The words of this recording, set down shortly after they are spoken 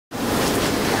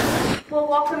Well,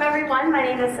 welcome everyone. My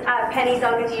name is Penny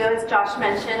Delgadillo, as Josh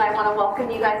mentioned. I want to welcome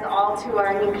you guys all to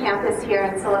our new campus here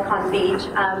in Silicon Beach.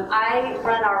 I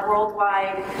run our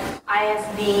worldwide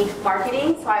ISV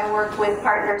marketing, so I work with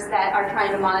partners that are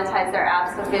trying to monetize their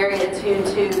apps, so very attuned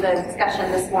to the discussion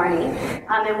this morning.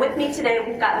 And with me today,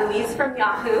 we've got Louise from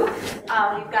Yahoo.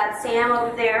 We've got Sam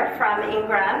over there from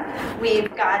Ingram.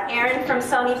 We've got Aaron from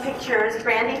Sony Pictures,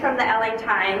 Brandy from the LA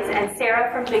Times, and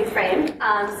Sarah from Big Frame.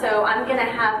 So I'm going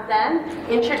to have them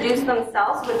introduce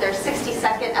themselves with their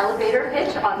 60-second elevator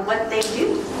pitch on what they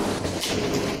do.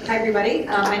 Hi everybody,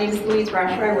 my name is Louise,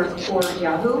 Rasho. I work for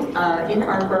Yahoo in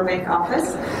our Burbank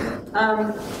office.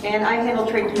 And I handle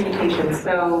trade communications,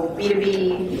 so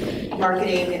B2B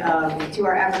marketing to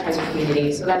our advertiser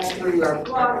community. So that's through our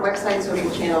blog, website, social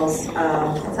channels,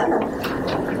 etc.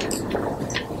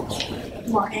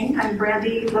 Good morning, I'm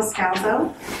Brandy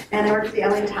Luscalzo, and I work for the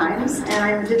LA Times, and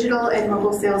I'm a digital and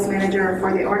mobile sales manager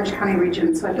for the Orange County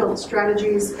region. So I build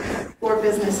strategies for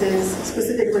businesses,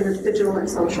 specifically with digital and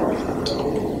social.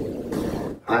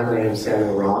 Hi, my name is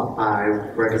Sam Raw. I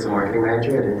work as a marketing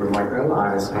manager at Ingram.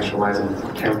 I specialize in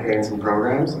campaigns and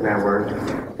programs, and I work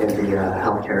in the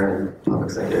healthcare and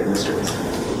public sector industries.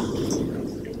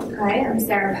 Hi, I'm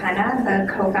Sarah Penna,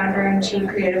 the co-founder and chief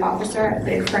creative officer at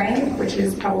Big Frame, which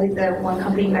is probably the one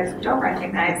company you guys don't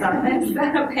recognize on this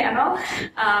panel.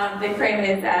 Big Frame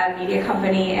is a media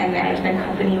company and management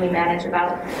company. We manage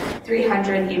about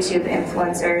 300 YouTube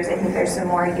influencers. I think there's some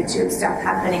more YouTube stuff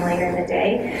happening later in the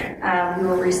day. We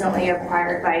were recently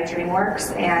acquired by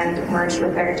DreamWorks and merged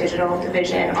with their digital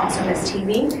division, Awesomeness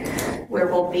TV, where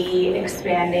we'll be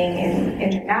expanding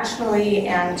internationally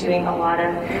and doing a lot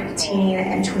of teen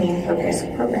and tween-focused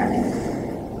programming.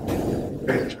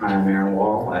 Great. I'm Aaron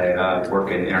Wahle. I work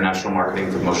in international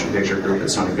marketing for the motion picture group at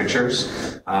Sony Pictures.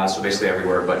 So basically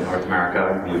everywhere but North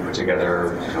America, we put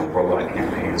together worldwide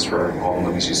campaigns for all the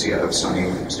movies you see out of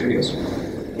Sony Studios.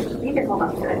 You can hold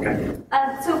on to it. Okay.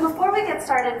 So before we get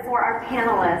started for our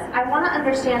panelists, I want to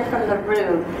understand from the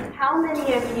room, how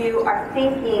many of you are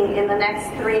thinking in the next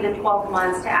 3 to 12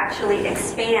 months to actually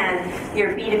expand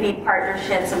your B2B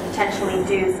partnerships and potentially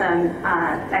do some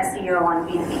SEO on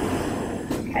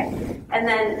B2B? Okay. And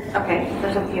then, okay,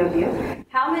 there's a few of you.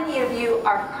 How many of you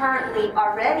are currently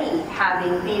already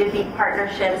having B2B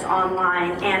partnerships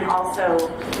online and also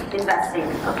investing?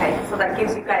 Okay, so that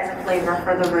gives you guys a flavor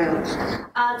for the room.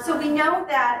 So we know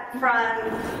that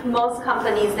from most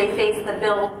companies, they face the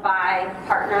build, buy,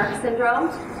 partner syndrome,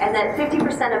 and that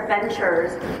 50% of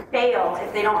ventures fail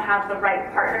if they don't have the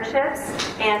right partnerships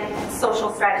and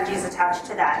social strategies attached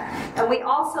to that. And we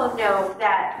also know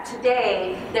that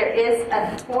today there is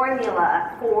a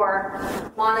formula for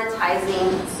monetizing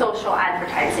social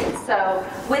advertising. So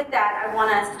with that, I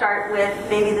want to start with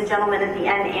maybe the gentleman at the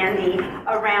end, Andy,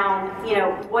 around,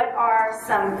 what are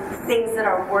some things that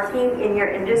are working in your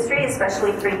industry,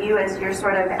 especially for you as you're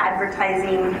sort of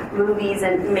advertising movies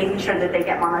and making sure that they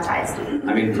get monetized?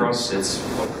 I mean, for us, it's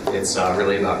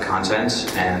really about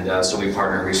content, and so we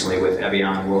partnered recently with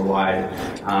Evian Worldwide,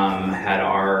 had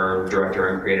our director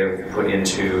and creative put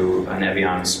into an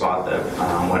Evian spot that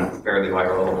went fairly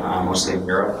viral, mostly in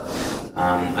Europe.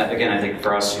 Again, I think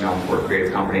for us, we're a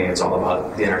creative company. It's all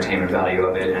about the entertainment value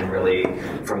of it, and really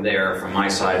from there, from my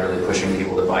side, really pushing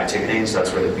people to buy ticketing. So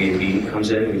that's where the B2B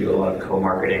comes in. We do a lot of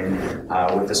co-marketing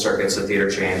with the circuits, the theater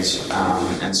chains,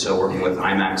 and so working with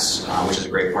IMAX, which is a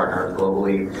great partner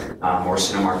globally, or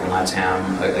Cinemark and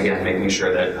LATAM. Again, making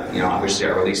sure that obviously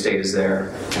our release date is there,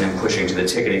 and then pushing to the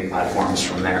ticketing platforms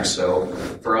from there. So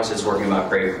for us, it's working about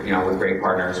great, with great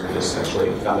partners. We just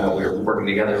actually found out we were working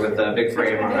together with Big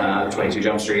Frame on 22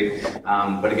 Jump Street,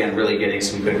 but again, really getting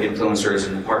some good influencers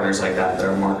and partners like that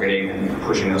are marketing and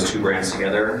pushing those two brands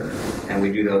together. And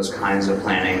we do those kinds of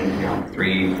planning,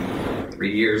 3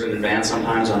 years in advance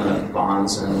sometimes on the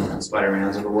Bonds and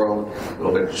Spider-Mans of the world, a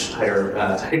little bit tighter,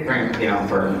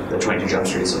 for the 22 Jump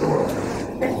Streets of the world.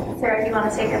 Sarah, do you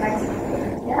want to take it next?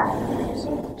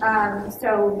 Yeah.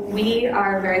 So we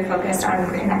are very focused on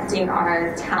connecting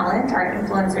our talent, our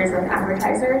influencers with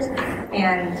advertisers,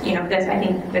 and I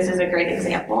think this is a great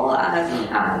example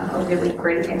of a really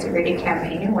great integrated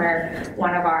campaign where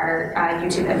one of our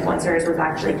YouTube influencers was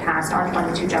actually cast on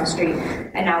 22 Jump Street,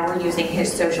 and now we're using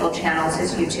his social channels,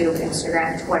 his YouTube,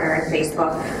 Instagram, Twitter, and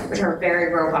Facebook, which are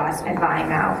very robust and buying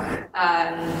now,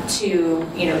 to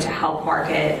help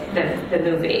market the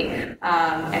movie.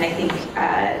 And I think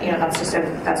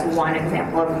that's one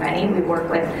example of many. We work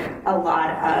with a lot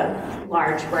of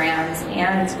large brands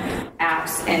and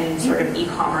apps and sort of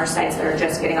e-commerce sites that are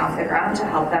just getting off the ground to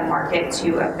help them market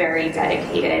to a very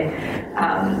dedicated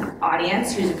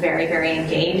audience who's very, very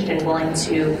engaged and willing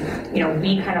to,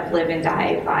 we kind of live and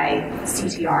die by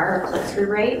CTR, or click-through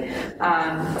rate.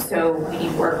 So we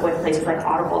work with places like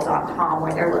audible.com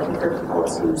where they're looking for people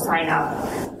to sign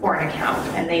up for an account,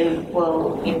 and they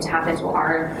will tap into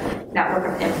our network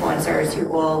of influencers who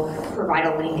will provide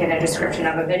a link in a description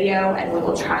of a video, and we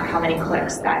will track how many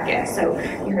clicks that gets. So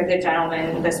you heard the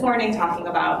gentleman this morning talking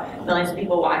about millions of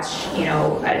people watch,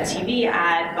 a TV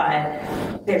ad,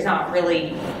 but there's not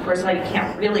really, first of all, you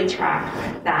can't really track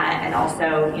that, and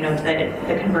also,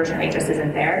 the conversion rate just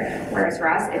isn't there. Whereas for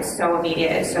us, it's so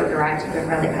immediate, it's so direct, you can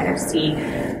really kind of see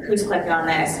who's clicking on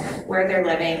this, where they're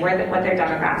living, what their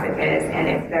demographic is, and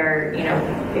if they're,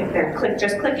 if they're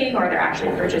just clicking or they're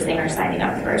actually purchasing or signing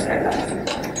up for a service.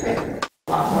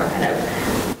 A lot more kind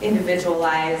of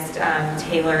individualized,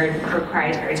 tailored,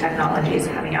 proprietary technologies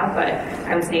coming out, but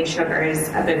I would say Sugar is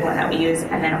a big one that we use,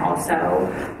 and then also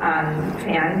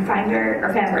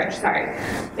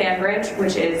FanBridge,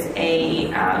 which is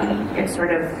it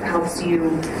sort of helps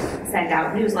you send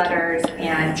out newsletters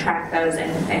and track those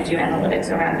and do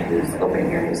analytics around who's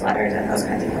opening your newsletters and those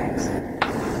kinds of things.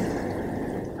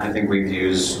 I think we've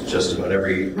used just about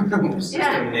every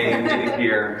system named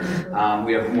here.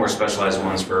 We have more specialized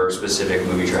ones for specific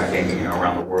movie tracking,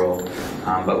 around the world.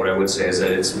 But what I would say is that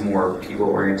it's more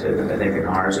people-oriented. I think in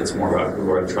ours, it's more about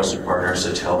who are the trusted partners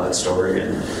to tell that story.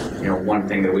 And one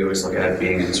thing that we always look at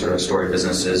being in sort of story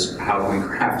business is how can we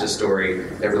craft a story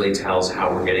that really tells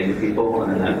how we're getting to people,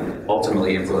 and then that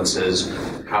ultimately influences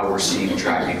how we're seeing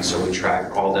tracking. So we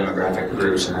track all demographic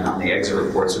groups, and then on the exit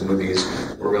reports of movies,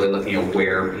 we're really looking at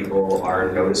where people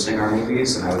are noticing our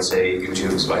movies, and I would say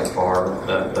YouTube is by far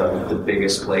the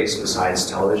biggest place besides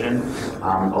television,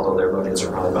 although their budgets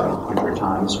are probably about 100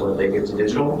 times what they give to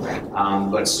digital,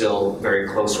 but still very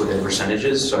close within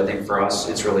percentages. So I think for us,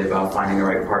 it's really about finding the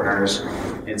right partners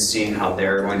and seeing how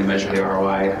they're going to measure the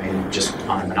ROI. I mean, just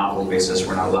on a monopoly basis,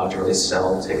 we're not allowed to really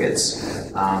sell tickets,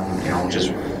 which is,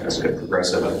 as a good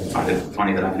progressive, I find it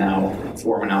funny that I'm now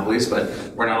for monopolies, but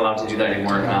we're not allowed to do that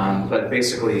anymore. But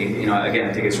basically, again,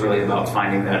 I think it's really about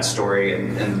finding that story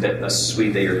and a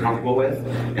suite that you're comfortable with,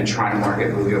 and trying to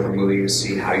market movie over movie to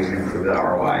see how you can improve that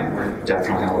ROI. And we're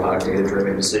definitely not allowed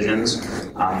data-driven decisions.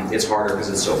 It's harder because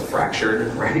it's so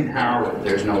fractured right now.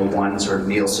 There's no one sort of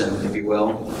Nielsen, if you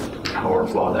will, however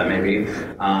flawed that may be.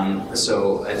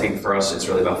 So I think for us, it's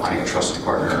really about finding a trusted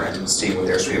partner and seeing what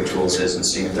their suite of tools is and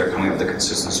seeing if they're coming up with a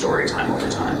consistent story time over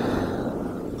time.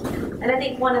 And I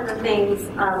think one of the things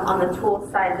on the tool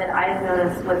side that I've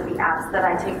noticed with the apps that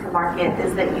I take to market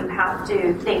is that you have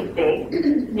to think big,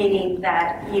 meaning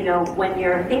that, when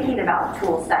you're thinking about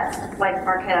tool sets like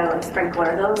Marketo and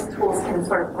Sprinkler, those tools can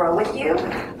sort of grow with you.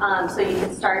 So you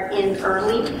can start in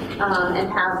early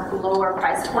and have lower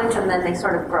price points, and then they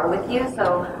sort of grow with you.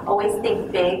 So always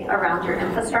think big around your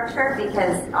infrastructure,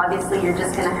 because obviously you're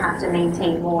just going to have to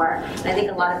maintain more. And I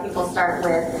think a lot of people start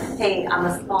with, hey, I'm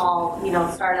a small,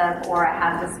 startup, or I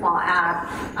have this small app,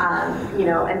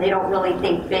 and they don't really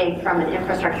think big from an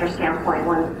infrastructure standpoint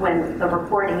when the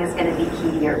reporting is going to be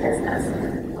key to your business.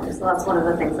 So that's one of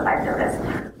the things that I've noticed.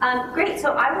 Great,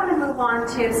 so I want to move on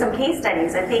to some case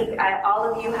studies. I think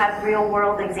all of you have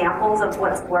real-world examples of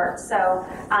what's worked. So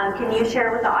can you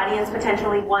share with the audience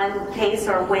potentially one case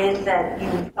or win that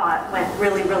you thought went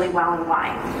really, really well, and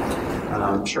why?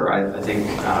 Sure. I think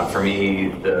for me,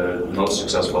 the most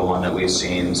successful one that we've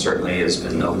seen certainly has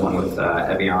been the one with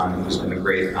Evian, who's been a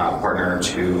great partner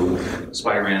to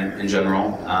Spider-Man in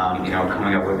general, coming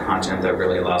up with content that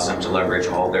really allows them to leverage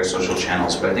all of their social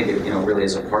channels. But I think it really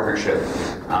is a partnership.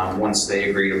 Once they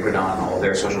agree to put on all of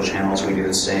their social channels, we do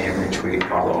the same, retweet,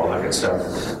 follow, all that good stuff.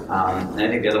 And I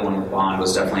think the other one with Bond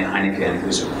was definitely Heineken,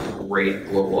 who's a great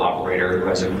global operator who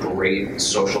has a great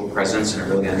social presence and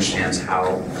really understands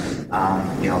how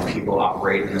people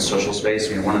operate in the social space.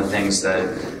 One of the things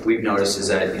that we've noticed is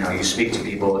that you speak to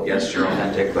people. Yes, you're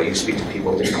authentic, but you speak to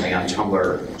people differently on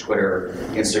Tumblr, Twitter,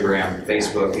 Instagram,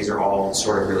 Facebook. These are all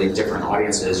sort of really different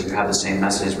audiences. You have the same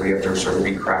message, but you have to sort of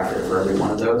recraft it for every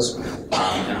one of those.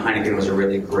 And Heineken was a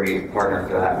really great partner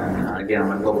for that. And again,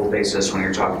 on a global basis, when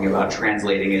you're talking about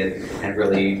translating it and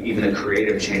really even the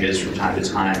creative changes from time to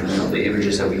time, the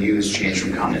images that we use change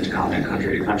from continent to continent,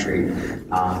 country to country.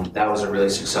 That was a really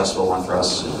successful one for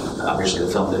us. Obviously,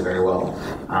 the film did very well.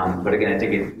 But again, I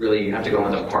think you have to go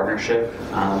into a partnership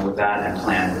with that and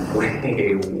plan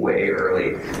way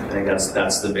early. I think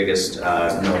that's the biggest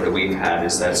note that we've had,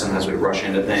 is that sometimes we rush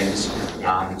into things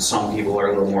Some people are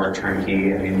a little more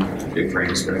turnkey. I mean, Big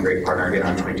Frame's been a great partner again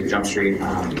on 22 Jump Street.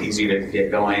 Easy to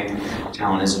get going.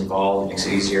 Talent is involved, makes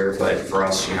it easier. But for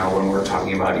us, when we're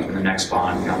talking about even the next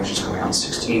bond, which is coming out in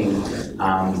 16,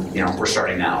 we're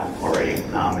starting now already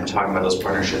and talking about those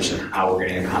partnerships and how we're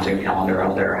getting a content calendar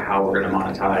out there, how we're going to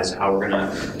monetize, how we're going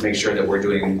to make sure that we're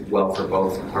doing well for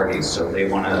both parties. So they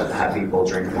want to have people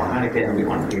drink more Heineken. We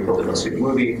want people to go see the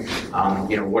movie.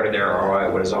 What are their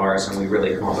ROI? What is ours? And we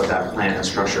really come up with that plan and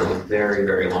structure with very,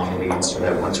 very long leads so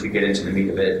that once we get into the meat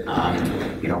of it,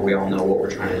 we all know what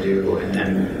we're trying to do. And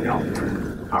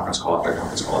then, conference call after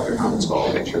conference call after conference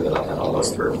call, make sure that all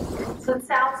goes through. So it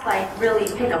sounds like really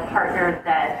pick a partner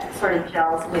that sort of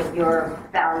gels with your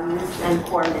values and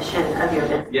core mission of your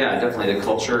business. Yeah, definitely. The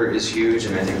culture is huge,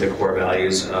 and I think the core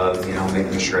values of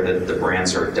making sure that the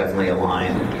brands are definitely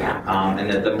aligned, and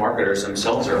that the marketers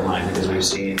themselves are aligned, because we've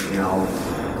seen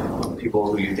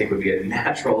people who you think would be a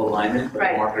natural alignment,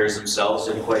 but the marketers themselves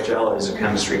didn't quite gel. It was a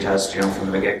chemistry test,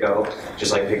 from the get-go,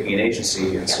 just like picking an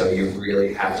agency. And so you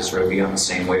really have to sort of be on the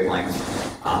same wavelength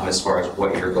as far as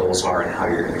what your goals are and how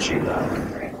you're going to achieve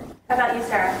that. How about you,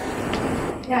 Sarah?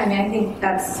 Yeah, I think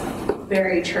that's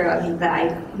very true. I mean,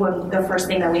 the first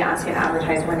thing that we ask an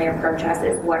advertiser when they approach us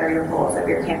is, what are your goals of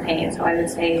your campaign? So I would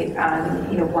say,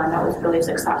 one that was really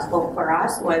successful for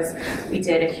us was we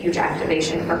did a huge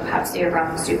activation for Pepsi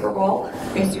around the Super Bowl.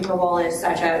 I mean, Super Bowl is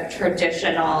such a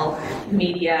traditional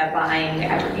media buying,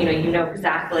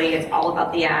 exactly, it's all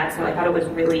about the ad. So I thought it was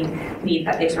really neat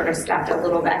that they sort of stepped a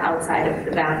little bit outside of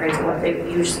the boundaries of what they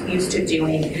used to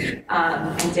doing,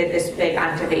 and did this big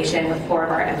activation with 4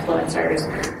 of our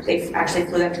influencers. They actually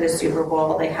flew them to the Super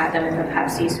Bowl. They had them in the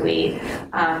Pepsi suite.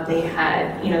 They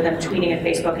had, them tweeting and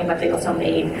Facebooking, but they also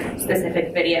made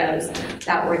specific videos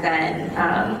that were then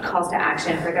calls to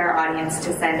action for their audience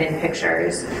to send in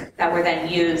pictures that were then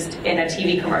used in a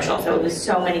TV commercial. So it was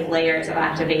so many layers of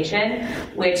activation,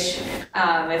 which,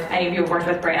 if any of you have worked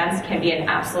with brands, can be an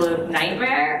absolute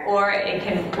nightmare, or it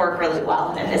can work really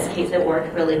well. And in this case, it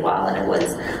worked really well, and it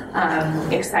was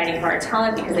exciting for our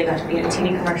talent because they got to be in a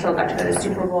TV commercial, got to go to the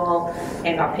Super Bowl,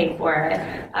 and got paid for it,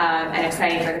 and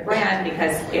exciting for the brand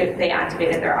because if they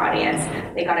activated their audience,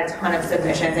 they got a ton of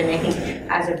submissions. And I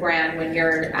think as a brand, when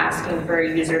you're asking for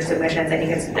user submissions, I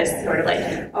think it's this sort of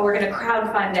like, oh, we're going to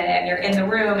crowdfund it, and you're in the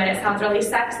room, and it sounds really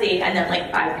sexy, and then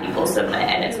like 5 people submit,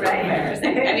 and it's really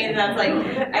embarrassing. I mean, that's like,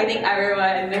 I think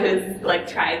everyone who's like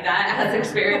tried that has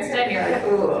experienced it, and you're like,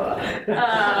 ooh,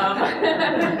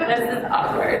 this is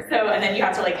awkward. So, and then you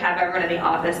have to like have everyone in the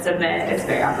office submit. It's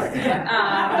very awkward.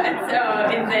 And so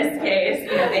in this case,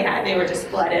 they were just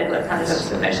flooded with tons of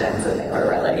submissions, and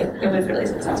it was really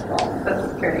successful.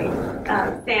 That's great.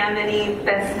 Sam, any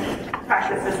best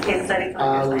practices, case studies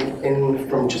on your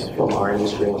side? From our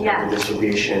industry and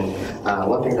distribution,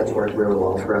 one thing that's worked really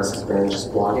well for us has been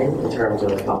just blogging in terms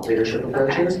of thought leadership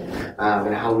approaches,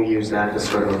 and how we use that to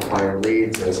sort of acquire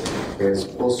leads is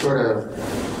we'll sort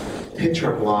of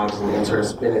picture blogs and sort of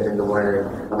spin it in the way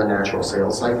of a natural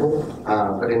sales cycle,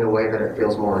 but in a way that it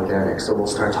feels more organic. So we'll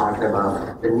start talking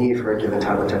about the need for a given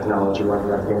type of technology, whether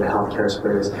that be in the healthcare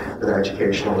space, or the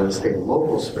educational, or the state and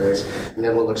local space, and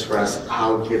then we'll express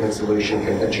how a given solution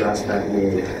can address that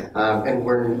need.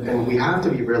 And we have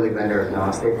to be really vendor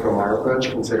agnostic from our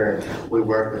approach, considering we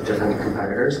work with different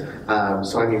competitors.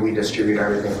 So we distribute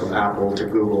everything from Apple to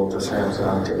Google to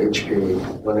Samsung to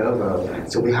HP,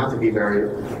 Lenovo. So we have to be very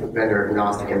vendor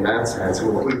agnostic in that sense.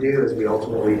 And what we do is we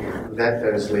ultimately vet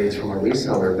those leads from our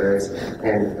reseller base,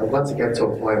 and once it gets to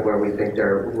a point where we think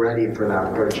they're ready for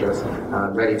that purchase,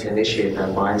 ready to initiate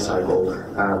that buying cycle,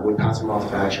 we pass them off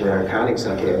to actually our account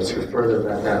executives who further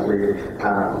vet that lead.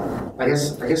 I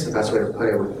guess the best way to put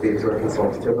it would be through a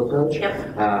consultative approach,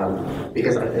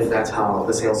 because I think that's how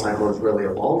the sales cycle is really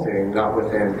evolving, not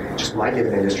within just my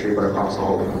given industry, but across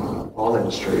all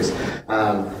industries.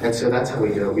 And so that's how we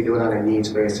do it. We do it on a needs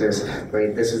basis,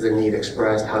 right? This is the need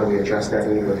expressed. How do we address that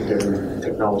need with a given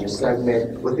technology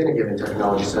segment, within a given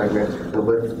technology segment, and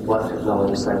with what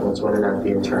technology segments, whether that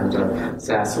be in terms of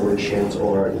SaaS solutions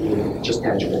or just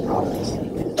tangible products.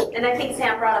 And I think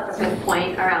Sam brought up a good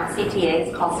point around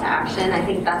CTA's calls to action. I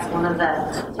think that's one of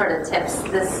the sort of tips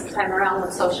this time around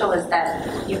with social, is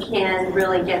that you can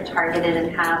really get targeted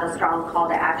and have a strong call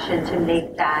to action to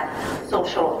make that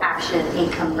social action a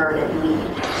converted lead.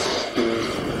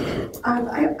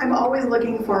 I'm always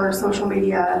looking for social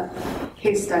media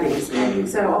case studies, and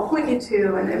so I'll point you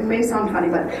to, and it may sound funny,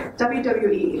 but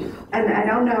WWE. And I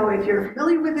don't know if you're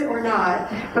familiar with it or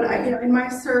not, but in my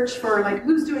search for like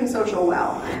who's doing social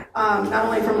well, not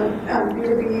only from a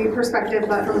B2B perspective,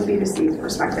 but from a B2C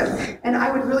perspective, and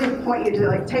I would really point you to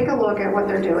like take a look at what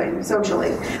they're doing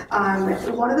socially.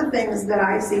 One of the things that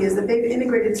I see is that they've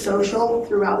integrated social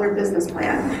throughout their business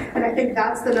plan, and I think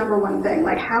that's the number one thing.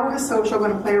 Like, how is social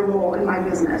going to play a role in my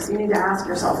business? You need to ask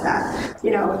yourself that.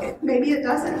 Maybe it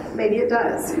doesn't. Maybe it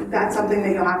does. That's something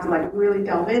that you'll have to like really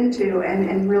delve into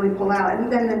and really pull out.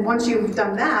 And then once you've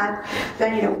done that,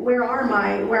 then where are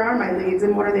my leads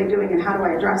and what are they doing and how do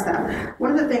I address them?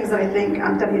 One of the things that I think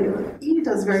WWE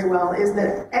does very well is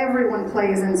that everyone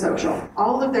plays in social.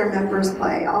 All of their members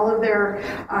play. All of their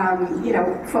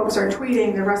folks are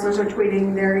tweeting. The wrestlers are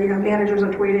tweeting. Their managers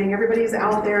are tweeting. Everybody's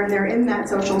out there and they're in that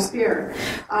social sphere.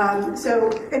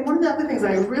 And one of the other things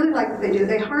that I really like that they do,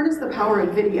 they harness the power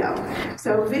of video.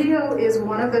 So video is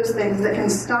one of those things that can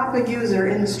stop a user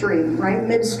in the stream, right?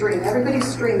 Midstream.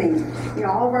 Everybody's streaming.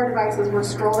 All of our devices, we're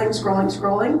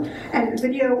scrolling, and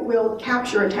video will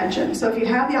capture attention. So if you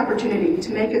have the opportunity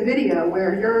to make a video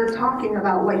where you're talking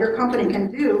about what your company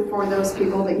can do for those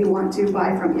people that you want to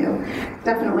buy from you,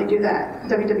 definitely do that.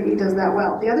 WWE does that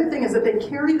well. The other thing is that they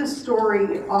carry the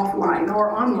story offline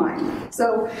or online.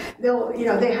 So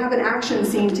they have an action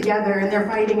scene together and they're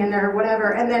fighting and they're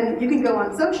whatever, and then you can go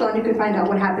on social and you can find out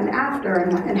what happened after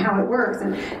and how it works.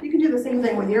 And you can do the same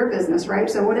thing with your business, right?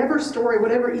 So whatever story,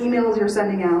 whatever emails you're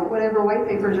sending out, whatever white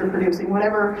papers you're producing,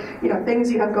 whatever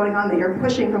things you have going on that you're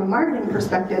pushing from a marketing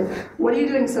perspective, what are you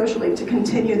doing socially to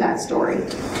continue that story?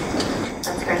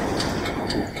 That's great.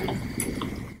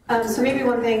 So maybe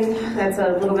one thing that's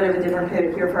a little bit of a different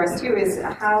pivot here for us too is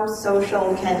how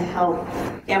social can help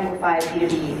amplify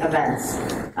B2B events.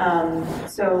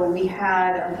 So we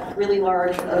had a really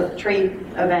large trade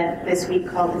event this week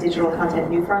called the Digital Content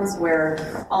Newfronts,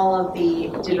 where all of the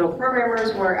digital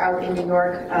programmers were out in New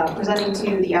York presenting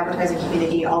to the advertising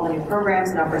community all the new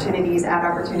programs and opportunities, ad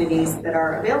opportunities that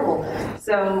are available.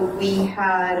 So we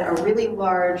had a really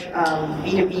large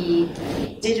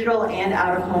B2B digital and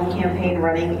out-of-home campaign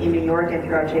running in New York and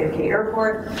throughout JFK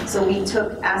Airport. So we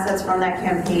took assets from that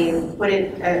campaign, put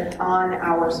it on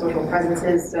our social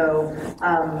presences, so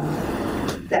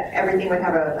that everything would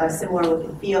have a similar look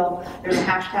and feel. There's a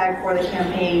hashtag for the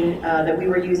campaign that we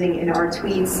were using in our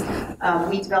tweets.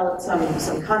 We developed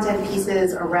some content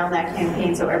pieces around that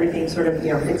campaign, so everything sort of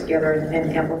fit together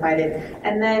and amplified it.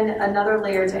 And then another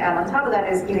layer to add on top of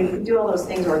that is you can do all those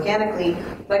things organically,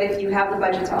 but if you have the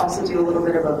budget to also do a little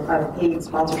bit of a paid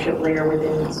sponsorship layer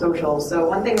within social. So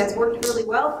one thing that's worked really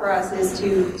well for us is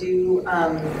to do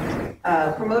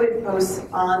promoted posts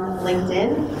on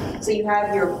LinkedIn. So you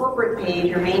have your corporate page,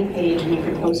 your main page, and you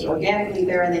can post organically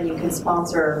there, and then you can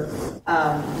sponsor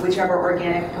whichever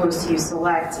organic posts you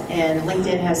select. And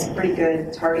LinkedIn has pretty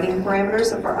good targeting parameters.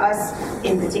 So for us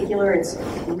in particular, it's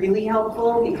really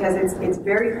helpful because it's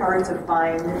very hard to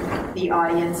find the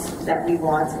audience that we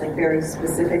want, like very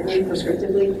specifically,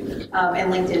 prescriptively.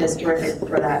 And LinkedIn is terrific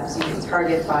for that. So you can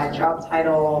target by job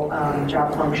title,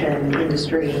 job function,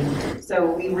 industry. So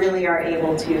we really are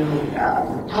able to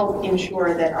help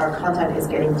ensure that our content is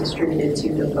getting distributed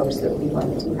to the folks that we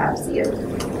want to have see it.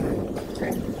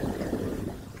 Great.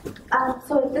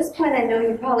 So at this point, I know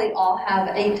you probably all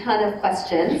have a ton of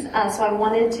questions, so I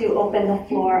wanted to open the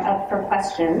floor up for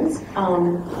questions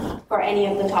for any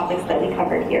of the topics that we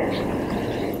covered here.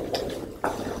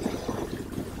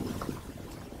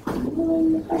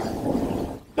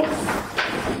 Yes.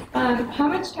 How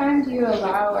much time do you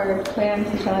allow or plan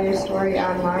to tell your story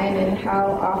online, and how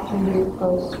often do you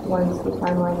post once the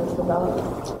timeline is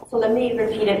developed? So let me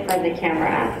repeat it for the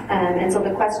camera. And so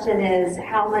the question is,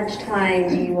 how much time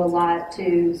do you allot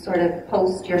to sort of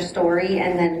post your story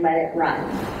and then let it run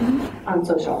on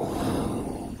social?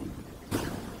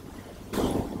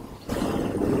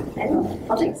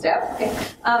 I'll take a stab.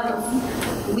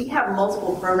 Okay. We have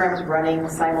multiple programs running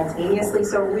simultaneously,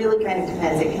 so it really kind of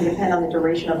depends. It can depend on the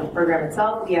duration of the program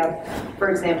itself. We have, for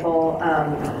example,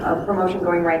 a promotion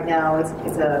going right now.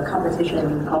 It's a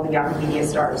competition called the Yahoo Media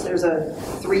Stars. There's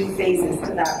 3 phases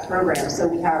to that program. So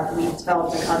we've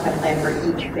developed a content plan for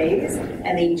each phase,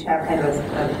 and they each have kind of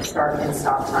a start and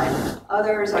stop time.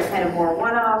 Others are kind of more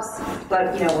one-offs,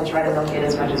 but we'll try to milk it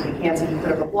as much as we can. So you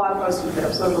put up a blog post, you put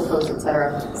up social posts,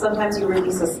 etc. Sometimes you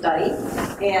release a study,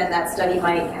 and that study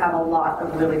might have a lot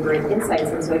of really great insights,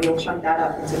 and so you'll chunk that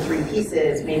up into 3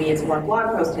 pieces. Maybe it's one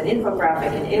blog post, an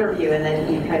infographic, an interview, and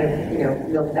then you kind of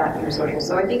milk that through social.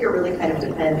 So I think it really kind of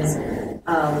depends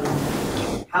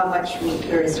how much meat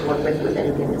there is to work with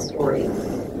any given story?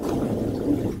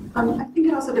 I think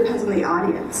it also depends on the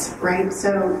audience, right?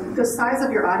 So the size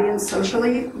of your audience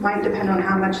socially might depend on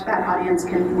how much that audience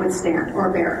can withstand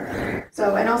or bear.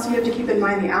 So, and also you have to keep in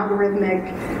mind the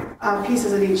algorithmic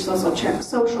pieces of each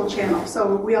social channel.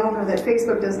 So we all know that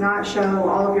Facebook does not show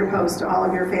all of your posts to all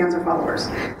of your fans or followers.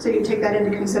 So you take that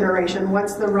into consideration.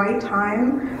 What's the right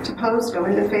time to post? Go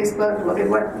into Facebook, look at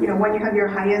what, when you have your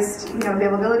highest,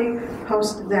 availability,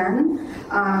 post then.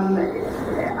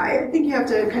 I think you have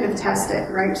to kind of test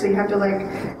it, right? So you have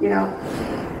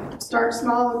to start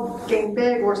small, gain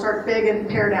big, or start big and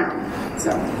pare down.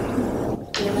 So.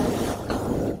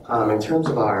 In terms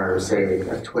of our, say,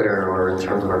 Twitter or in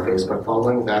terms of our Facebook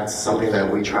following, that's something that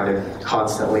we try to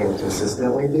constantly and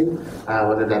consistently do,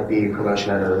 whether that be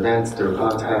promotion at our events, through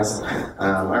contests.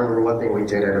 I remember one thing we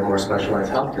did at a more specialized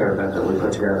healthcare event that we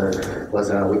put together was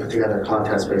we put together a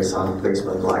contest based on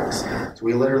Facebook likes. So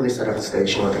we literally set up a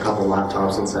station with a couple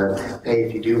laptops and said, hey,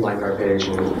 if you do like our page,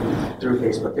 and through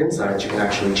Facebook Insights, you can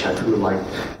actually check who liked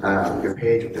your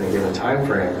page within a given time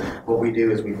frame. What we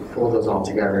do is we pull those all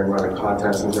together and run a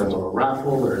contest in terms of a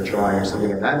raffle or a drawing or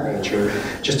something of that nature,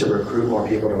 just to recruit more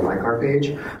people to like our page.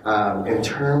 In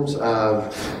terms of,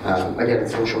 again,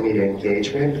 social media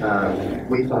engagement,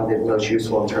 we found it most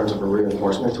useful in terms of a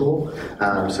reinforcement tool.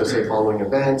 So say following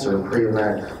events or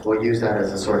pre-event, we'll use that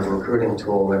as a sort of recruiting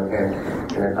tool and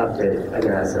an update, I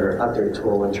guess, or update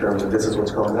tool in terms of this is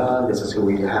what's going on, this is who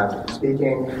we have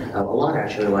speaking. A lot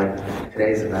actually like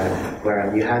today's event,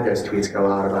 where you had those tweets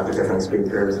go out about the different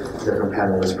speakers, different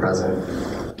panelists present.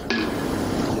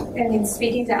 I mean,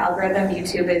 speaking to algorithm,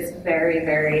 YouTube is very,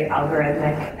 very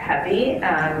algorithmic heavy.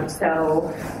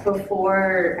 So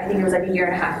before, I think it was like a year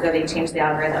and a half ago, they changed the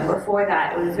algorithm. Before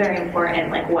that, it was very important,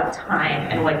 like what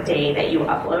time and what day that you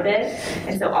uploaded.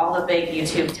 And so all the big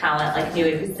YouTube talent knew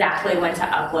exactly when to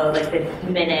upload, like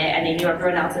the minute, and they knew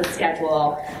everyone else's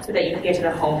schedule so that you could get to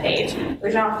the homepage.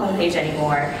 There's not a homepage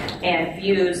anymore, and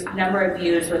number of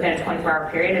views within a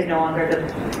 24-hour period is no longer the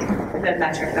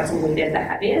metric that's weighted the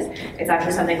heaviest. It's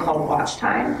actually something called watch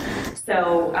time.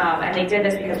 So, and they did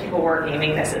this because people were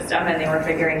gaming the system and they were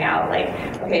figuring out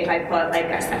okay, if I put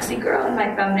a sexy girl in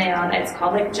my thumbnail and it's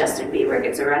called Justin Bieber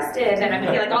gets arrested, and I'm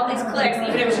gonna get all these clicks,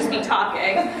 even if it's just me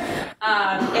talking.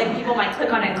 And people might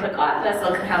click on it and click off, that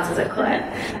still counts as a click.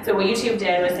 So what YouTube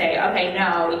did was say, okay,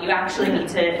 no, you actually need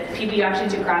to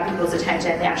grab people's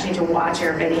attention, they actually need to watch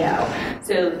your video.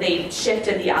 So they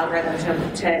shifted the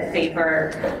algorithm to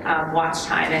favor watch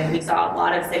time, and we saw a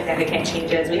lot of significant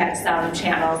changes. We had some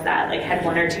channels that had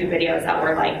 1 or 2 videos that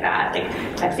were like that,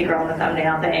 sexy girl in the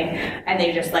thumbnail thing, and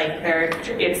they just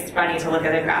it's funny to look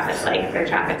at the graphics, their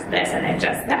traffic's this, and it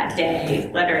just that day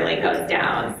literally goes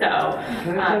down. So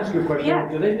can I ask you a question? Yeah.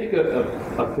 Do they make an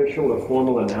official or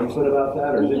formal announcement about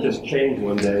that, or does it just change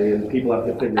one day and people have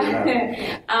to figure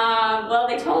it out? Well,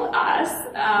 they told us.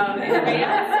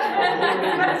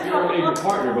 You're a major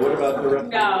partner, but what about the rest?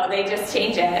 No, they just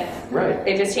change it. Right.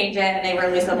 They just change it and they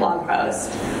release a blog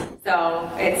post. So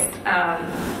it's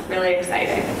really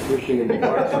exciting. Pushing in the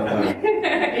dark sometimes.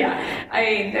 Yeah, I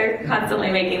mean, they're constantly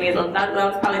making these. That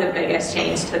was probably the biggest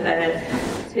change to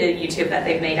YouTube that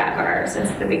they've made ever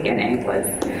since the beginning. Was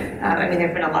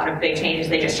there've been a lot of big changes.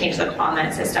 They just changed the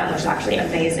comment system, which is actually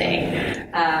amazing,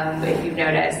 if you've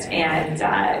noticed, and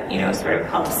sort of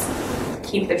helps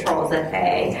keep the trolls at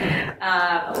bay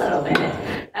a little bit.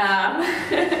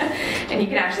 And you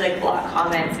can actually block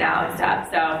comments now and stuff.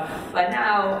 So, but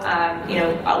now,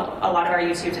 a lot of our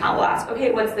YouTube talent will ask,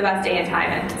 okay, what's the best day and time?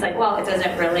 And it's well, it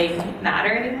doesn't really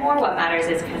matter anymore. What matters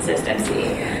is consistency.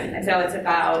 And so it's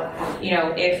about,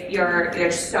 if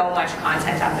there's so much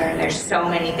content out there and there's so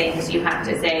many things you have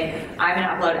to say, I'm going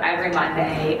to upload every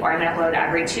Monday, or I'm going to upload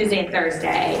every Tuesday and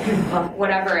Thursday,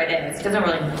 whatever it is. It doesn't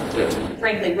really,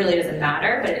 frankly, really doesn't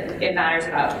matter, but it matters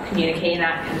about communicating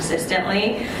that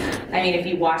consistently. I mean, if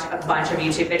you watch a bunch of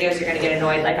YouTube videos, you're going to get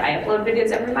annoyed, I upload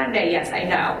videos every Monday. Yes, I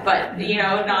know. But,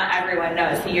 not everyone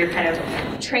knows. So you're kind of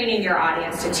training your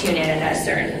audience to tune in at a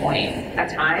certain point of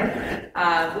time.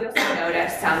 We also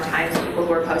noticed sometimes people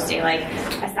who are posting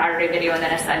a Saturday video and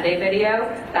then a Sunday video,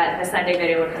 that the Sunday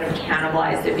video would kind of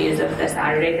cannibalize the views of the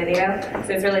Saturday video.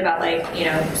 So it's really about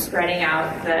spreading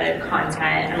out the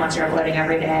content unless you're uploading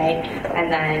every day,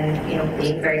 and then,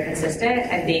 being very consistent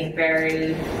and being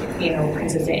very,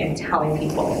 consistent in telling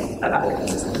people about your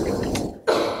consistency.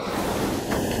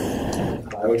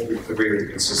 I would agree with the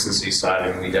consistency side.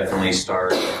 I mean, we definitely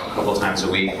start a couple times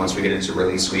a week. Once we get into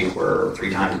release week, we're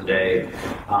 3 times a day.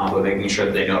 But making sure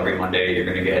that they know every Monday you're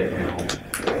going to get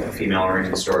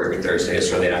female-oriented story every Thursday,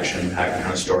 so the action-packed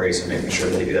kind of stories, and making sure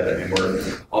they do that. I mean,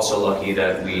 we're also lucky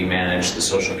that we manage the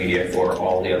social media for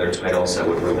all the other titles that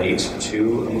would relate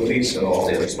to a movie, so all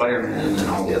the other Spider-Man and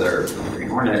all the other Green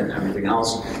Hornet and everything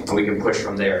else, and we can push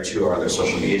from there to our other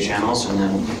social media channels, and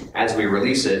then as we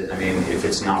release it, I mean, if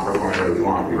it's not performing the way we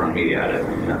want, we run media at it.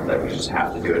 You know, that we just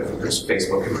have to do it. There's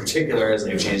Facebook in particular, as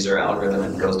they've changed their algorithm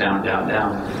and it goes down, down,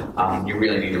 down. You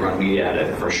really need to run media at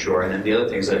it for sure. And then the other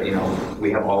things that, you know,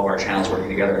 we have all of our channels working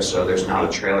together, so there's not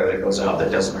a trailer that goes out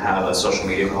that doesn't have a social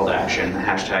media call to action,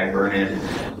 hashtag burn in,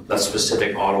 a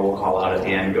specific audible call out at the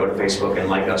end, go to Facebook and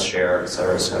like us, share, et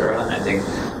cetera, et cetera. And I think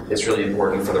it's really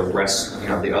important for the rest, you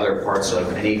know, the other parts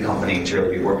of any company to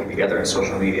really be working together in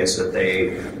social media so that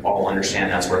they all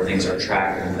understand that's where things are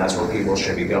tracked and that's where people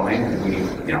should be going. And we,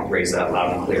 you know, raise that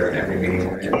loud and clear in every meeting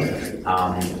we're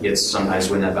in. It's sometimes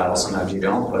win that battle, sometimes you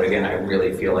don't. But again, I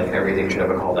really feel like everything should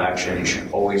have a call to action. You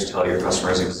should always tell your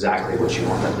customers exactly what you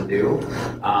want them to do,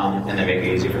 and then make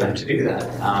it easy for them to do that.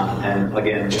 And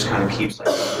again, just kind of keeps like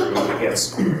it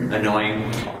gets annoying,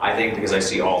 I think, because I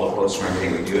see all the posts from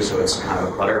everything we do, so it's kind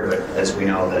of a clutter. But as we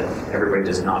know that everybody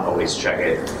does not always check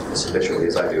it as habitually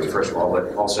as I do, first of all,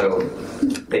 but also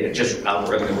they just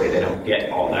algorithmically they don't get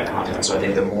all that content. So I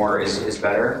think the more is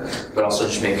better, but also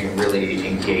just making really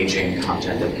engaging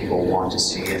content that people want to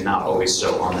see and not always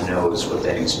so on the nose with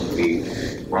things. We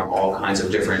run all kinds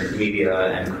of different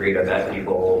media and creative at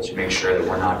people to make sure that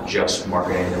we're not just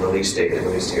marketing the release date,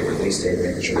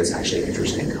 making sure it's actually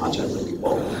interesting content for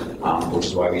people, which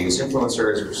is why we use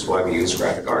influencers, which is why we use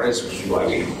graphic artists, which is why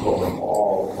we pull from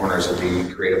all corners of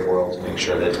the creative world to make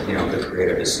sure that, you know, the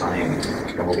creative is stunning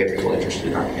and we'll get people interested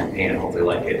in our campaign and hopefully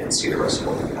like it and see the rest of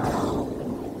what we got.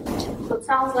 So it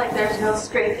sounds like there's no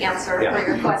straight answer for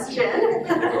your question.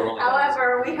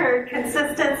 However, we heard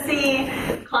consistency,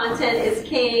 content is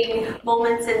king,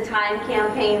 moments in time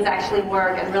campaigns actually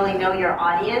work, and really know your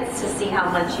audience to see how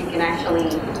much you can actually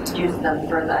use them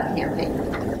for the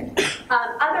campaign.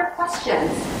 Other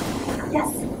questions?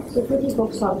 Yes? So pretty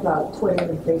folks talk about Twitter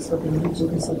and Facebook and YouTube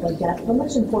and stuff like that. How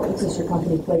much importance does your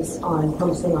company place on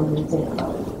posting on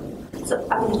LinkedIn? So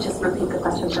I'm going to just repeat the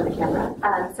question for the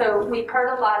camera. So we've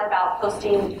heard a lot about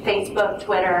posting Facebook,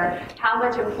 Twitter. How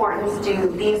much importance do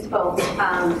these folks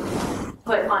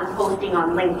put on posting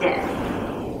on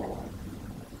LinkedIn?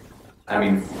 I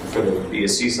mean, for the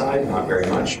B2C side, not very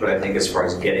much, but I think as far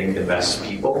as getting the best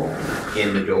people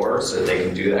in the door so that they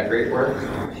can do that great work,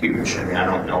 huge. I mean, I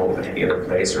don't know of any other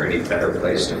place or any better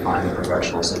place to find the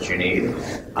professionals that you need.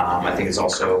 I think it's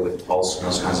also with Pulse and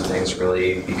those kinds of things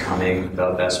really becoming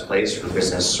the best place for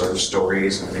business sort of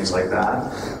stories and things like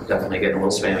that. Definitely getting a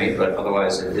little spammy, but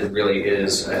otherwise it really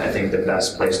is, I think, the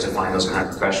best place to find those kind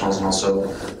of professionals and also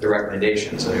the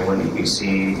recommendations. I mean, when we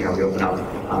see, you know, we open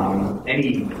up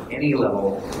any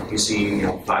level, you see, you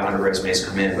know, 500 resumes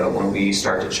come in, but when we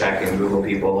start to check and Google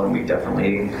people and we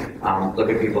definitely look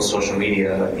at people's social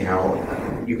media, you know,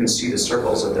 you can see the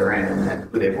circles that they're in and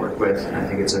who they've worked with, and I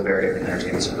think it's a very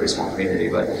entertaining, it's a pretty small community,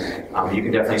 but you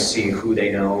can definitely see who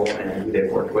they know and who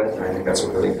they've worked with, and I think that's a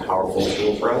really powerful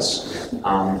tool for us.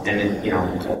 And then, you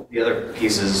know, the other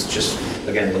piece is just,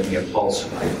 again, looking at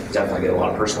Pulse, I definitely get a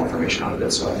lot of personal information out of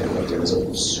it, so I think LinkedIn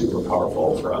is super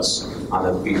powerful for us on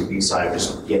the B2B side of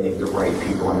just getting the right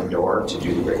people in the door to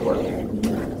do the great work.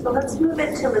 So let's move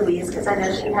it to Louise, because I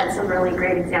know she had some really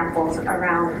great examples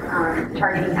around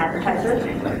targeting advertisers.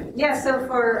 Yeah, so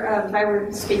for, if I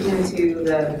were speaking to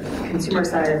the consumer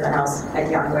side of the house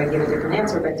at Yahoo, I'd give a different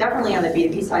answer, but definitely on the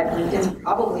B2B side, LinkedIn is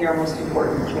probably our most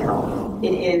important channel.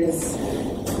 It is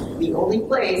the only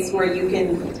place where you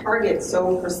can target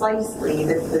so precisely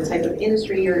the type of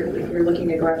industry you're looking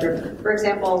to go after. For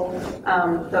example,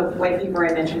 the white paper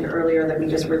I mentioned earlier that we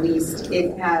just released,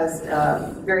 it has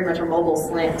very much a mobile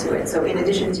slant to it. So in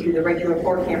addition to the regular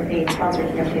core campaign, sponsored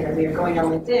campaign that we have going on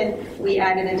LinkedIn, we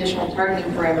added additional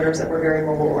targeting parameters that were very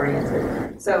mobile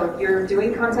oriented. So if you're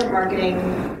doing content marketing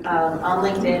on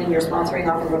LinkedIn and you're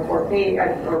sponsoring off of a core page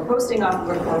or posting off of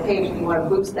a core page and you want to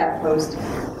boost that post,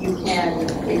 you can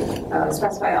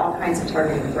specify all kinds of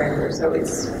targeting parameters. So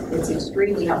it's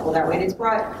extremely helpful that way. And it's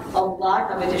brought a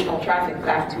lot of additional traffic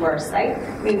back to our site.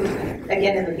 I mean,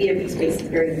 again, in the B2B space, it's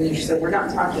very niche, so we're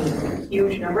not talking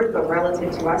huge numbers, but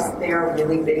relative to us, they are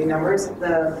really big numbers.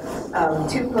 The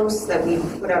 2 posts that we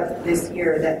put up this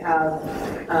year that have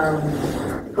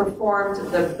performed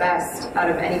the best out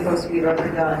of any post we've ever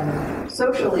done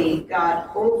socially got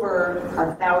over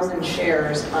 1,000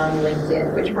 shares on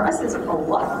LinkedIn, which for us is a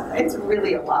lot. It's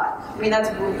really a lot. I mean,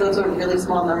 those are really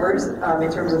small numbers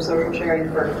in terms of social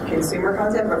sharing for consumer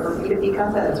content, but for B2B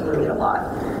content, it's really a lot.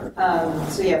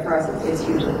 So yeah, for us, it's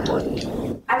hugely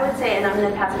important. I would say, and I'm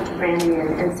going to pass it to Brandy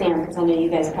and Sam, because I know you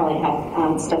guys probably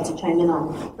have stuff to chime in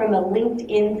on. From a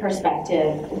LinkedIn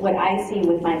perspective, what I see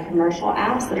with my commercial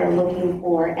apps that are looking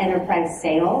for enterprise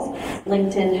sales,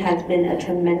 LinkedIn has been a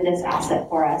tremendous asset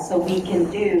for us. So we can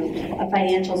do a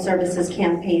financial services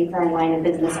campaign for a line of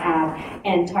business app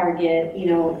and target,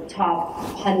 top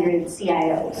 100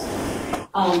 CIOs.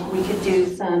 We could do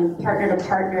some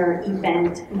partner-to-partner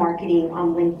event marketing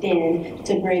on LinkedIn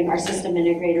to bring our system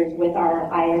integrators with our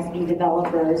ISV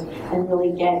developers and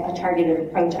really get a targeted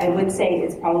approach. I would say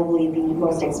it's probably the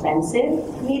most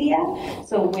expensive media.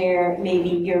 So where maybe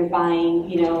you're buying,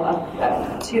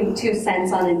 2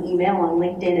 cents on an email on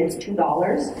LinkedIn, it's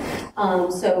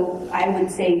 $2. So I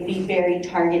would say be very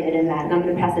targeted in that. And I'm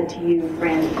going to pass it to you,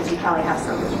 Brandy, because you probably have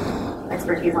some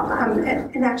expertise on that.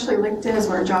 And actually, LinkedIn is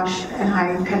where Josh and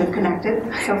I kind of connected.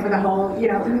 So for the whole,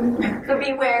 So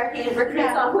beware, he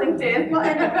recruits on LinkedIn. Well,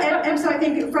 and so I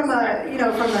think from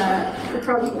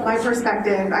my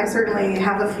perspective, I certainly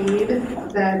have a feed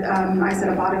that I set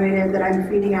up automated that I'm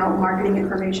feeding out marketing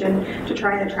information to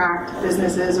try and attract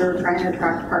businesses or trying to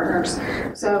attract partners.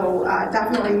 So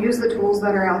definitely use the tools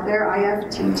that are out there.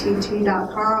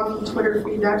 ifttt.com,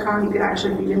 twitterfeed.com. You could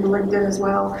actually feed into LinkedIn as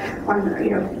well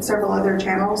on several other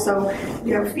channels. So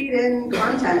feed in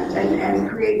content and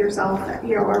create yourself,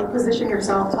 or position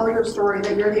yourself. Tell your story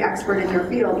that you're the expert in your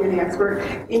field. You're the expert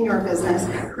in your business.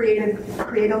 Create a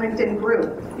LinkedIn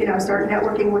group. Start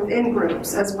networking within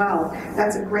groups as well.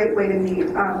 That's a great way to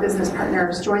meet business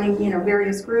partners. Joining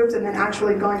various groups and then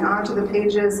actually going onto the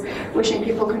pages, wishing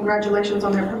people congratulations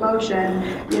on their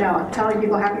promotion. Telling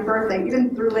people happy birthday.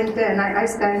 Even through LinkedIn, I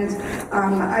spend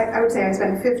I would say I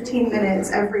spend 15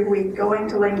 minutes every week going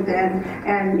to LinkedIn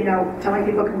and telling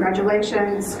people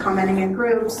congratulations, commenting in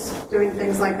groups, doing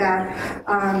things like that.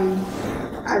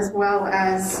 As well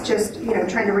as just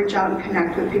trying to reach out and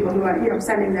connect with people who are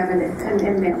sending them an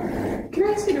email. Can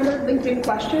I ask you another LinkedIn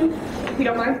question, if you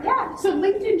don't mind? Yeah. So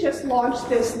LinkedIn just launched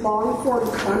this long-form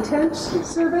content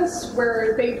service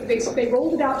where they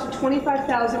rolled it out to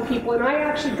 25,000 people, and I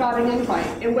actually got an invite.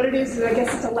 And what it is I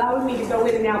guess it's allowing me to go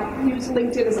in and now use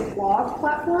LinkedIn as a blog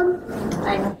platform.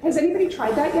 Has anybody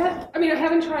tried that yet? I mean, I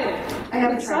haven't tried it. I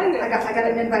haven't tried it. I got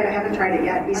an invite. I haven't tried it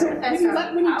yet either. So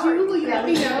when you do, will you let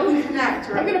me know? Connect,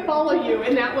 right? I'm going to follow you,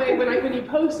 and that way when you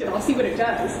post it, I'll see what it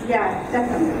does. Yeah,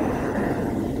 definitely.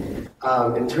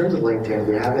 In terms of LinkedIn,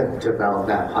 we haven't developed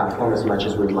that platform as much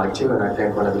as we'd like to, and I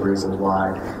think one of the reasons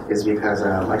why is because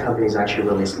my company is actually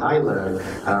really siloed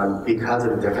because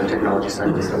of the different technology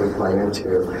sectors that we play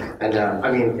into. And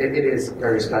it is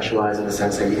very specialized in the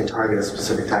sense that you can target a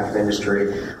specific type of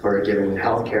industry or a given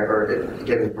healthcare or a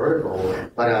given vertical,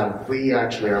 but we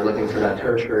actually are looking for that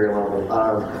tertiary level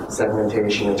of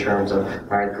segmentation in terms of,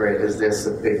 all right, great, is this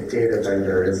a big data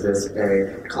vendor? Is this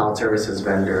a cloud services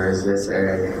vendor? Is this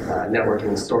a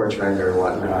networking storage vendor and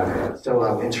whatnot.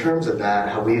 So in terms of that,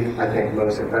 how we've, I think,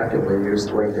 most effectively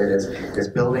used LinkedIn is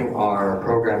building our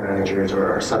program managers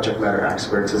or our subject matter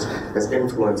experts as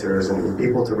influencers and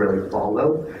people to really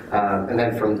follow. And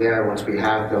then from there, once we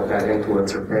have built that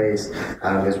influencer base,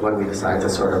 is when we decide to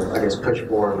sort of, push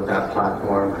forward with that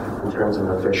platform in terms of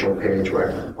an official page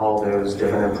where all those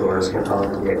different influencers can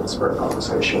congregate and spur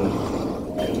conversation.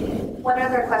 What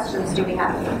other questions do we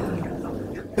have?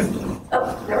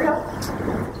 Oh, there we go.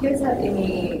 Do you guys have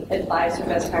any advice or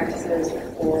best practices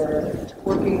for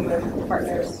working with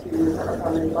partners who are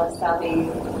probably less savvy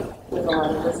with a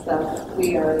lot of this stuff?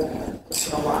 We are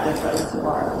just a lot of folks who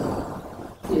are,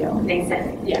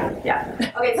 nascent.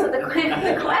 Yeah. Okay, so the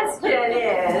question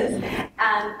is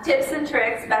tips and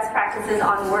tricks, best practices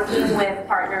on working with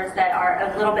partners that are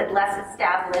a little bit less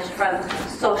established from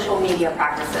social media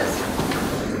practices.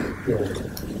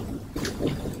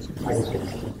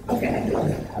 Okay.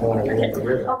 I don't want to read the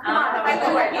river. Oh, come on,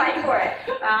 fight for it.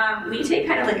 We take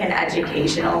kind of like an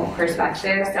educational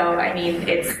perspective. So,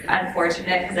 it's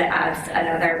unfortunate because it adds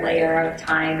another layer of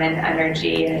time and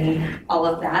energy and all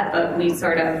of that. But we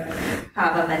sort of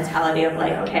have a mentality of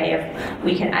like, okay, if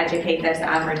we can educate this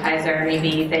advertiser,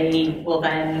 maybe they will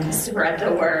then spread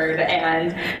the word.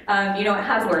 And, it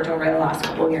has worked over the last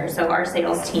couple of years. So our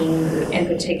sales team in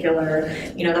particular,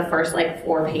 the first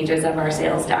 4 pages of our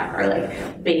sales deck are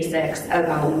like basics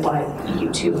about what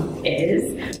YouTube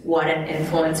is, what an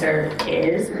influencer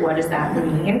is, what does that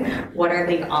mean, what are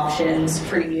the options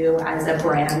for you as a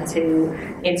brand to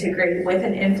integrate with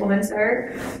an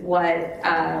influencer,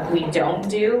 what we don't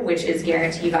do, which is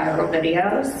guarantee viral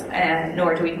videos, and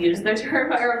nor do we use the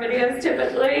term viral videos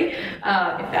typically.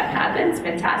 If that happens,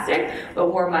 fantastic,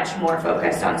 but we're much more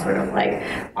focused on sort of like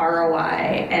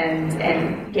ROI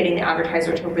and getting the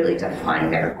advertiser to really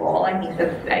define their goal. I think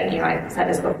that, I've said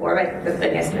this before, but the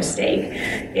biggest mistake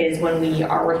is when we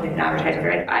are working with an advertiser,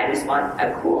 they're like, I just want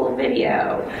a cool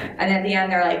video. And at the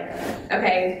end, they're like,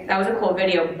 okay, that was a cool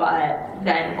video, but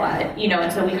then what?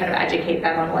 And so we kind of educate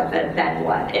them on what the then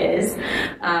what is.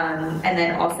 And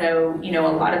then also, a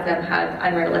lot of them have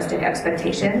unrealistic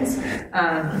expectations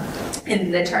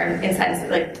in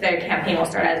sense, like their campaign will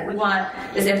start as, we want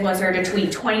this influencer to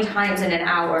tweet 20 times in an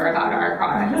hour about our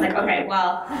product. It's like, okay,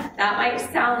 well, that might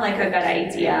sound like a good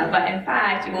idea, but in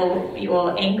fact, you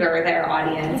will anger their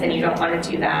audience, and you don't want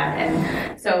to do that.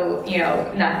 And so,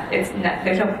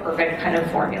 there's no perfect kind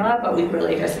of formula, but we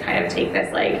really just kind of take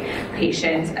this like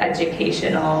patient,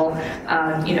 educational,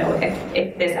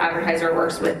 if this advertiser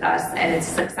works with us and it's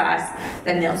a success,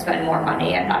 then they'll spend more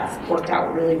money, and that's worked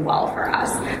out really well for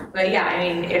us. But yeah,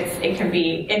 it can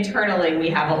be, internally we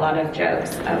have a lot of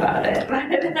jokes about it, but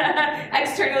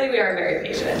externally we are very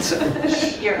patient.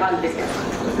 You're on video.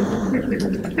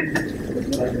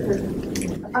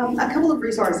 A couple of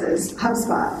resources,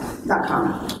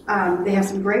 HubSpot.com. They have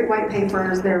some great white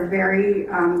papers. They're very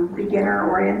beginner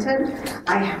oriented.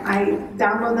 I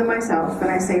download them myself and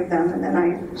I save them, and then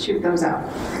I shoot those out.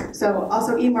 So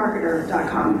also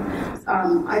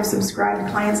eMarketer.com. I've subscribed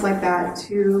clients like that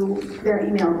to their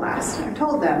email blast. I've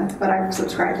told them, but I've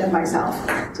subscribed them myself,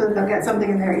 so that they'll get something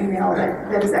in their email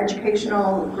that is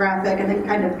educational, graphic, and they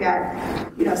kind of get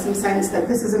some sense that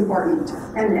this is important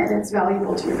and it's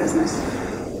valuable to your business.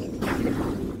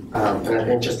 And I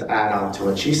think just to add on to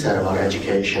what she said about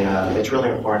education, it's really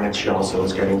important that she also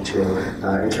is getting to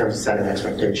in terms of setting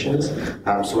expectations.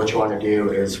 So what you want to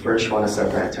do is first you want to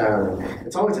set that tone.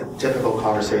 It's always a difficult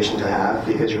conversation to have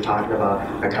because you're talking about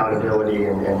accountability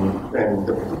and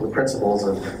the principles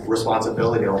of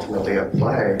responsibility ultimately at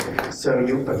play. So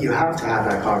you have to have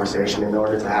that conversation in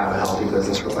order to have a healthy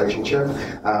business relationship.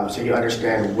 So you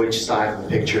understand which side of the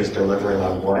picture is delivering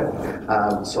on what.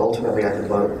 So ultimately at the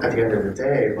end of the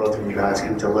day, both of you guys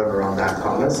can deliver on that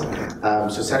promise.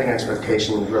 So setting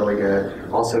expectations is really good.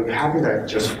 Also having that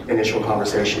just initial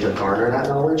conversation to garner that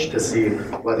knowledge to see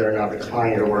whether or not the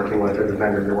client you're working with or the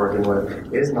vendor you're working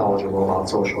with is knowledgeable about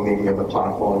social media, the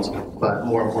platforms, but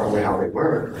more importantly how they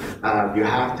work. You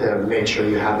have to make sure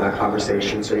you have that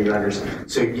conversation so you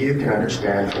can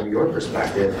understand from your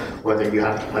perspective whether you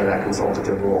have to play that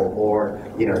consultative role or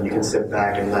you can sit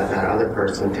back and let that other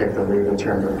person take the lead in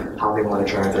terms of how they want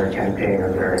to drive their campaign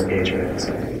or their engagement.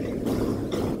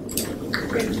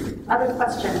 Other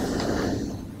questions?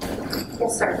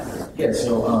 Yes, sir. Yeah,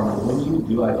 so when you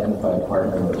do identify a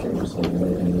partner that you're interested in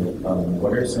working with,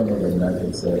 what are some of the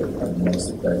methods that are most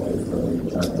effective for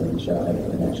trying to reach out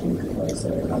and actually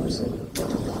start a conversation?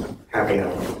 Happy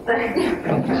actually,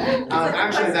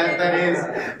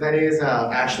 that is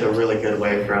actually a really good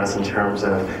way for us in terms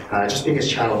of just because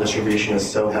channel distribution is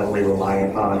so heavily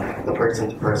reliant on the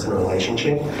person-to-person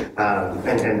relationship,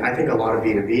 and I think a lot of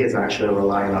B2B is actually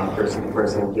relying on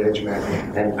person-to-person engagement,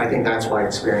 and I think that's why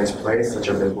experience plays such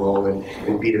a big role in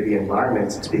B2B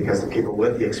environments. It's because the people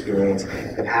with the experience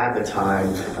have had the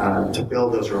time to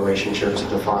build those relationships and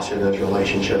to foster those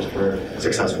relationships for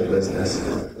successful business.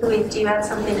 Louise, do you have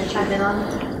something to chime in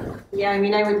on? Yeah,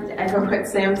 I would echo what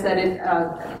Sam said.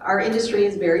 Our industry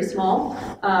is very small,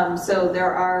 so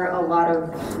there are a lot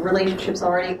of relationships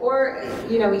already. Or,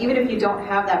 even if you don't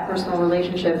have that personal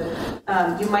relationship,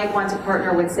 you might want to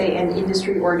partner with, say, an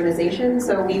industry organization.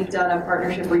 So we've done a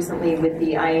partnership recently with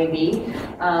the IAB,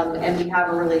 and we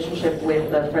have a relationship with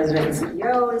the president and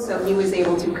CEO. And so he was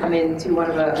able to come into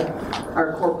one of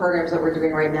our core programs that we're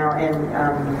doing right now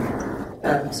and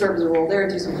serve as a role there,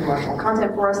 do some promotional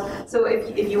content for us. So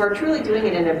if you are truly doing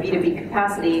it in a B2B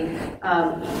capacity,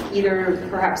 either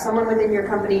perhaps someone within your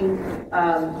company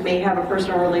may have a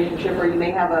personal relationship, or you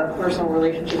may have a personal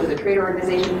relationship with a trade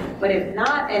organization. But if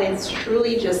not, and it's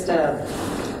truly just a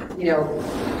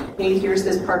hey, here's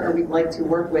this partner we'd like to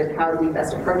work with, how do we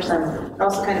best approach them? It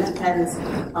also kind of depends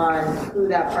on who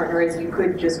that partner is. You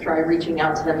could just try reaching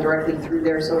out to them directly through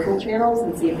their social channels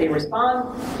and see if they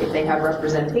respond, if they have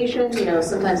representation. You know,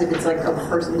 sometimes if it's like a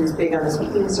person who's big on the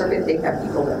speaking circuit, they have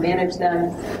people that manage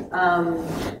them.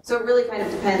 So it really kind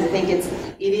of depends. I think it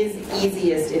is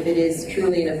easiest if it is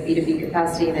truly in a B2B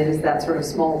capacity and it is that sort of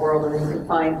small world, and then you can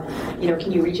find, you know,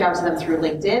 can you reach out to them through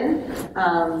LinkedIn?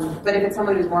 But if it's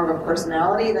someone who's more of a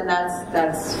personality, then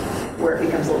that's where it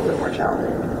becomes a little bit more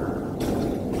challenging.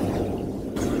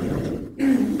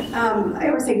 I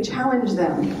always say challenge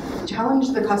them. Challenge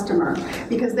the customer,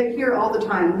 because they hear all the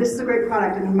time, this is a great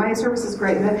product and my service is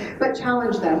great, but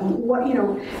challenge them. What, you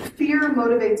know, fear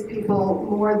motivates people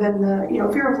more than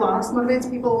fear of loss motivates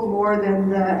people more than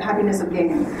the happiness of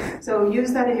gain. So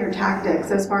use that in your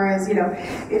tactics as far as, you know,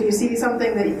 if you see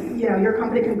something that, you know, your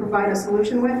company can provide a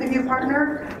solution with if you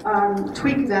partner,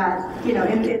 tweak that, you know,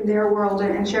 in their world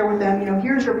and share with them, you know,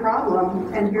 here's your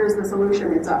problem and here's the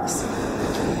solution, it's us.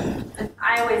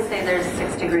 I always say there's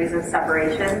 6 degrees of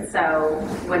separation, so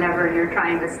whenever you're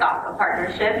trying to stop a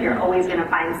partnership, you're always going to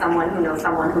find someone who knows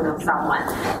someone who knows someone.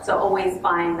 So always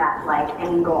find that like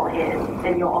angle in,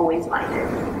 and you'll always find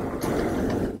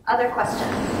it. Other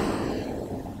questions?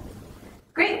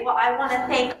 Great. Well, I want to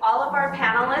thank all of our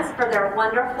panelists for their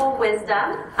wonderful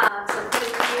wisdom. So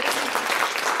thank you.